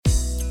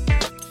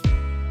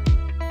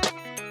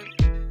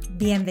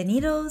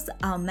Bienvenidos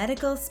al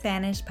Medical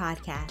Spanish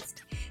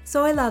Podcast.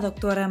 Soy la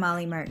doctora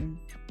Molly Merton.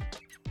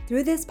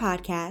 Through this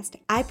podcast,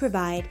 I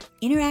provide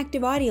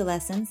interactive audio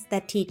lessons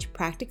that teach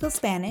practical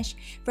Spanish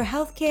for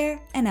healthcare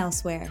and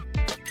elsewhere.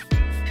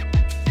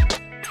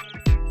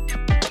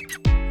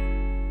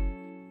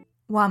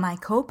 While my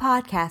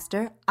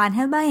co-podcaster,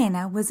 Angel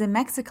Baena, was in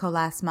Mexico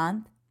last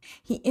month,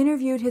 he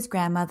interviewed his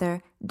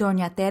grandmother,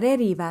 Doña Tere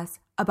Rivas,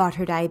 about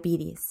her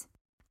diabetes.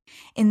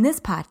 In this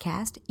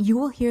podcast, you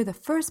will hear the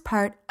first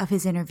part of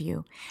his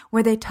interview,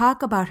 where they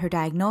talk about her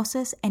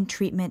diagnosis and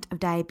treatment of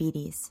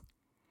diabetes.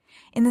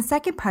 In the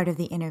second part of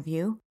the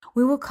interview,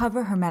 we will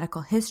cover her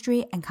medical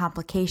history and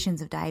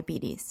complications of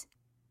diabetes.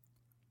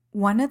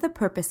 One of the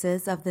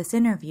purposes of this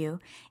interview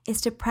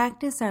is to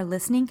practice our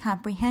listening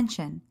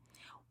comprehension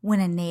when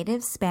a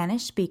native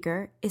Spanish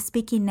speaker is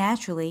speaking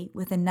naturally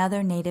with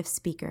another native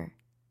speaker.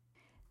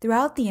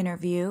 Throughout the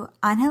interview,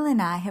 Angel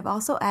and I have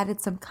also added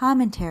some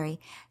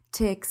commentary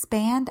to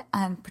expand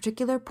on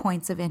particular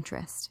points of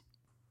interest.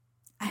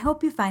 I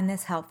hope you find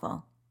this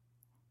helpful.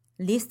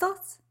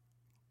 ¿Listos?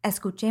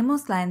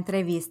 Escuchemos la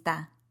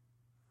entrevista.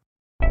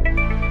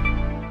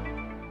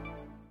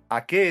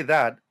 ¿A qué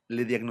edad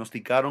le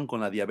diagnosticaron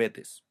con la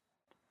diabetes?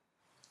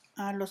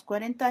 A los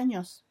 40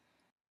 años.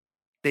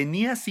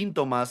 ¿Tenía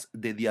síntomas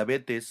de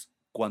diabetes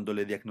cuando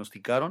le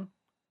diagnosticaron?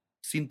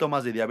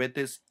 Síntomas de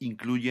diabetes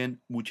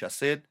incluyen mucha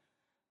sed,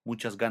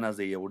 muchas ganas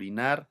de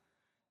orinar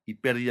y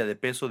pérdida de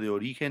peso de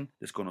origen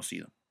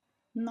desconocido.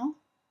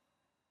 No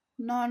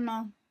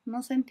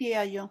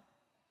sentía yo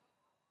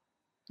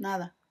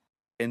nada.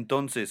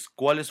 Entonces,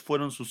 ¿cuáles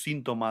fueron sus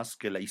síntomas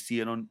que la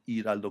hicieron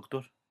ir al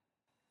doctor?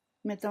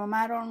 Me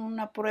tomaron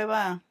una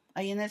prueba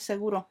ahí en el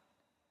seguro.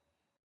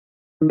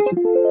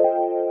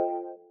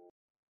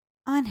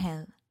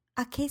 Ángel,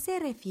 ¿a qué se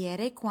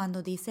refiere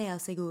cuando dice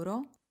el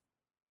seguro?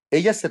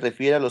 Ella se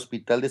refiere al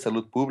Hospital de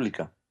Salud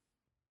Pública.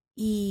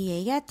 ¿Y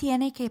ella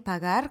tiene que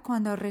pagar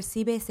cuando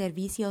recibe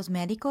servicios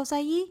médicos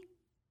allí?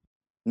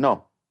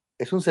 No,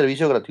 es un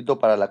servicio gratuito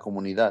para la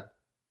comunidad.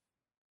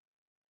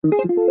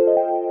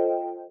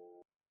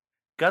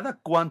 ¿Cada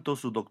cuánto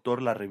su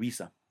doctor la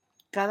revisa?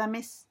 Cada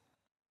mes.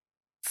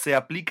 ¿Se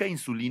aplica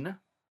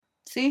insulina?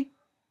 Sí.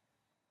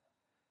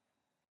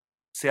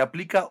 ¿Se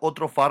aplica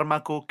otro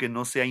fármaco que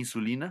no sea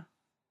insulina?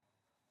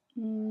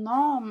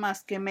 No,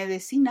 más que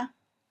medicina.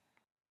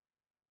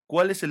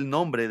 ¿Cuál es el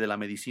nombre de la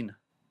medicina?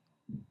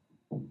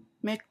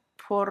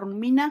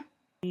 Metformina.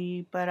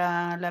 Y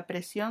para la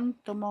presión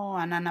tomo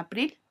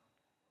Ananapril.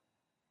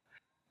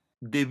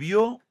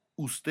 ¿Debió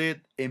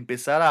usted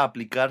empezar a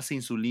aplicarse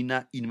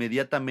insulina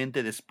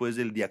inmediatamente después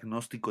del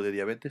diagnóstico de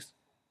diabetes?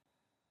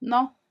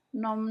 No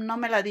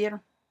me la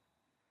dieron.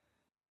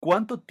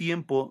 ¿Cuánto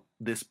tiempo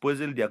después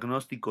del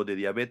diagnóstico de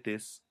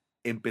diabetes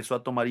empezó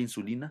a tomar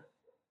insulina?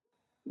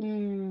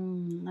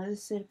 Ha de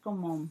ser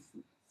como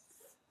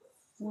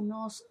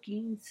unos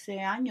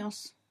 15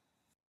 años.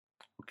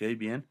 Ok,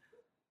 bien.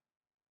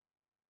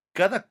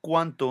 ¿Cada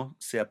cuánto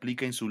se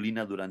aplica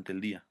insulina durante el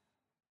día?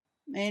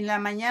 En la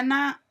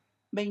mañana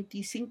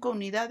 25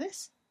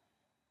 unidades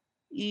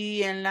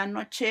y en la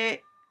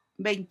noche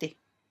 20.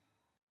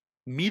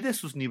 ¿Mide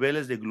sus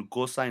niveles de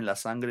glucosa en la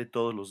sangre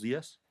todos los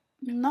días?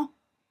 No.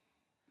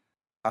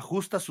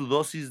 ¿Ajusta su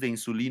dosis de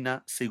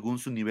insulina según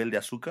su nivel de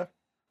azúcar?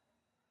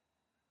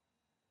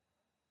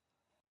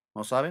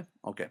 ¿No sabe?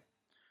 Ok.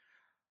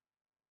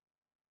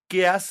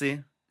 ¿Qué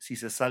hace si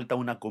se salta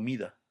una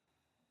comida?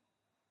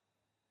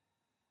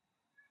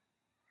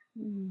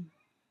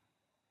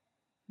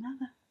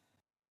 Nada.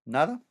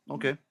 ¿Nada?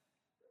 Ok.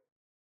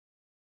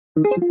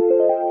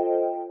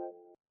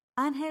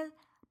 Ángel,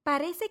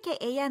 parece que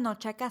ella no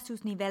checa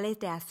sus niveles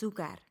de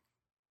azúcar.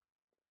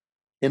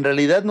 En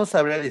realidad no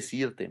sabría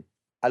decirte.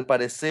 Al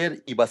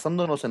parecer, y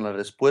basándonos en las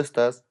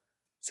respuestas,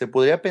 se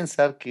podría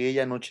pensar que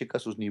ella no checa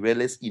sus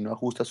niveles y no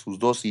ajusta sus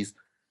dosis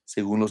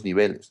según los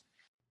niveles.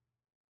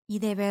 Y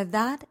de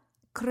verdad,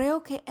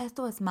 creo que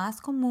esto es más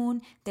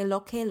común de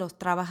lo que los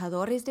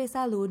trabajadores de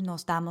salud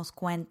nos damos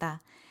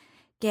cuenta,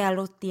 que a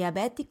los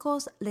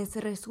diabéticos les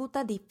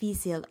resulta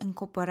difícil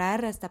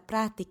incorporar esta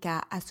práctica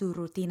a su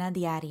rutina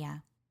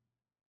diaria.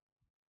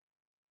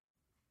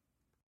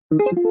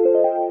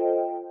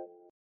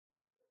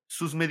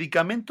 ¿Sus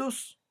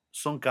medicamentos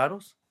son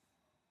caros?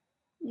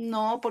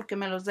 No, porque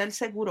me los da el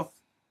seguro.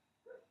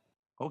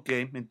 Ok,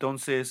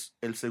 entonces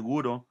el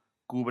seguro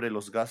cubre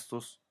los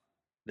gastos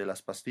de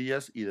las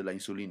pastillas y de la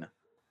insulina.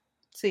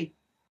 Sí.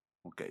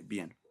 Ok,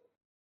 bien.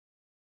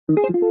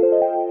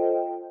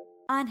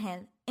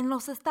 Ángel, en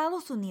los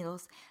Estados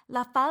Unidos,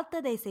 la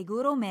falta de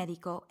seguro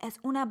médico es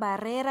una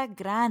barrera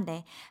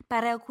grande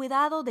para el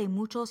cuidado de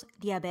muchos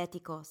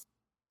diabéticos.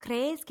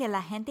 ¿Crees que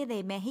la gente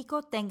de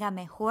México tenga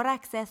mejor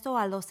acceso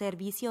a los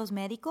servicios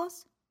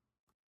médicos?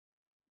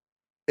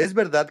 Es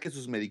verdad que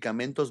sus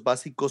medicamentos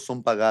básicos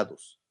son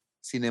pagados.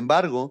 Sin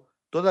embargo,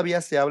 todavía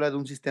se habla de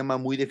un sistema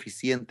muy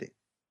deficiente.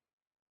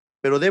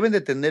 Pero deben de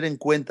tener en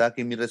cuenta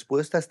que mi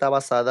respuesta está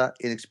basada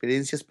en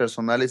experiencias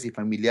personales y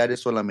familiares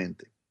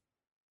solamente.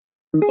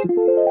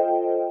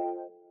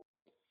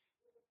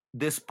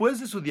 Después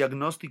de su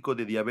diagnóstico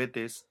de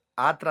diabetes,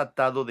 ¿ha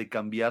tratado de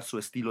cambiar su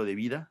estilo de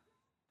vida?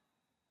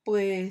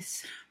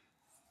 Pues,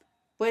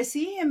 pues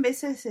sí, en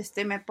veces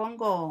me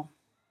pongo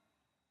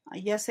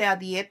ya sea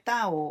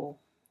dieta o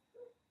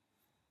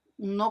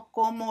no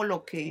como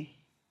lo que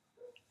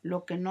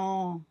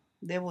no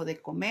debo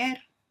de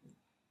comer,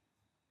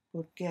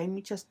 porque hay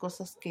muchas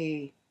cosas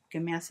que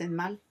me hacen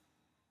mal.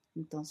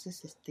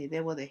 Entonces,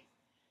 debo de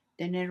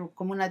tener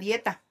como una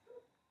dieta.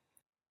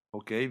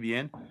 Ok,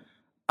 bien.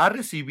 ¿Ha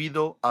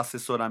recibido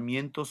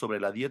asesoramiento sobre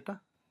la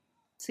dieta?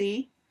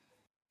 Sí,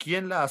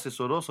 ¿Quién la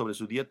asesoró sobre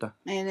su dieta?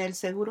 en el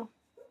seguro.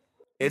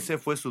 ¿Ese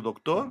fue su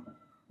doctor?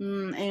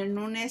 En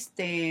un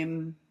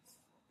en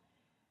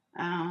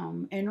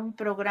un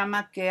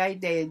programa que hay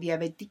de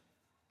diabetes.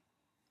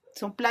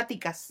 Son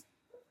pláticas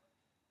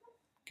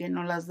que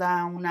nos las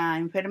da una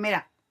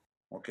enfermera.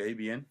 Ok,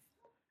 bien.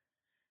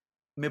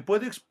 ¿Me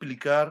puede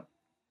explicar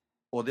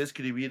o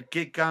describir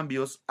qué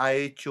cambios ha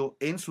hecho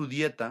en su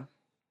dieta,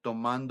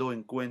 tomando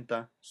en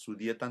cuenta su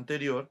dieta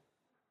anterior,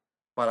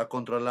 para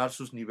controlar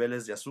sus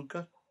niveles de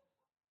azúcar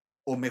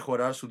o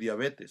mejorar su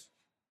diabetes?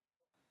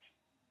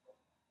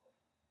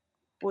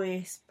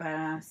 Pues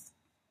para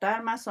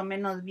estar más o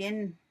menos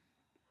bien,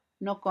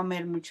 no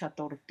comer mucha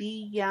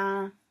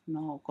tortilla,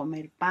 no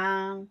comer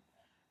pan,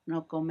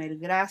 no comer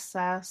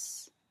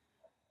grasas,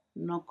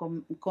 no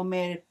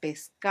comer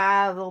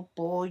pescado,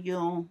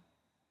 pollo,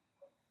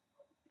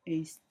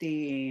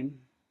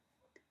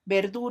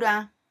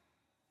 verdura.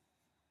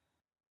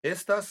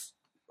 Estas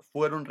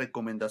fueron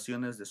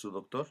recomendaciones de su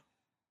doctor.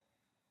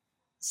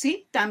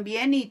 Sí,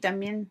 también y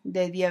también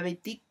de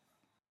Diabetic.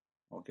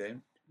 Ok.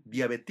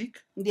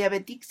 ¿Diabetic?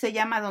 Diabetic se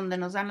llama donde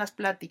nos dan las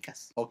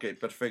pláticas. Ok,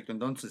 perfecto.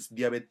 Entonces,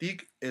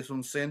 Diabetic es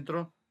un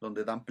centro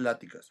donde dan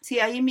pláticas. Sí,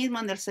 ahí mismo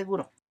en el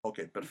seguro.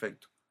 Ok,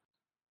 perfecto.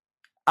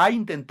 ¿Ha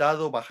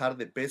intentado bajar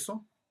de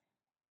peso?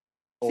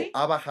 ¿O Sí,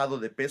 ha bajado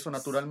de peso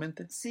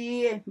naturalmente?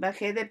 sí,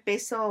 bajé de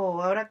peso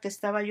ahora que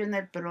estaba yo en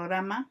el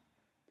programa.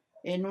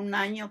 En un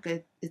año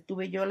que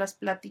tuve yo las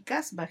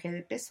pláticas, bajé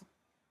de peso.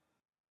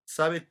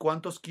 ¿Sabe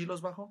cuántos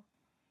kilos bajó?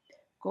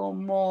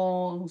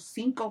 Como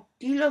 5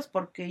 kilos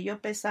porque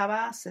yo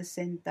pesaba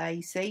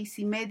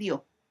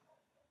 66.5.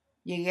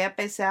 Llegué a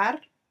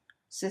pesar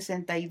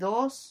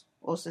 62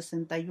 o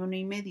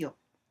 61.5.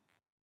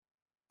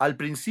 Al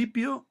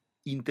principio,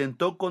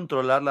 intentó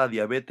controlar la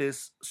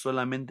diabetes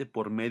solamente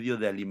por medio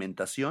de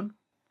alimentación.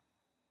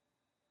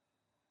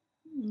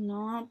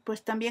 No,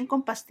 pues también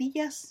con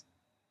pastillas.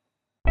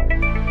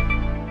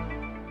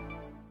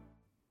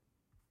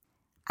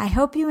 I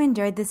hope you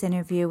enjoyed this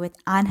interview with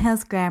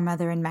Angel's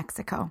grandmother in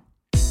Mexico.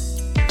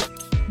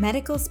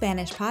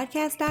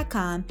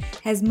 MedicalSpanishPodcast.com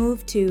has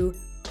moved to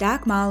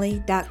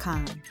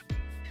DocMolly.com.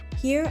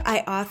 Here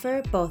I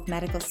offer both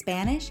medical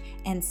Spanish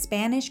and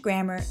Spanish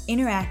grammar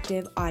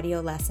interactive audio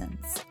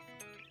lessons.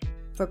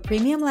 For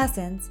premium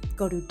lessons,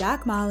 go to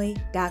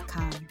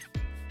DocMolly.com.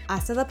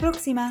 Hasta la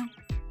próxima!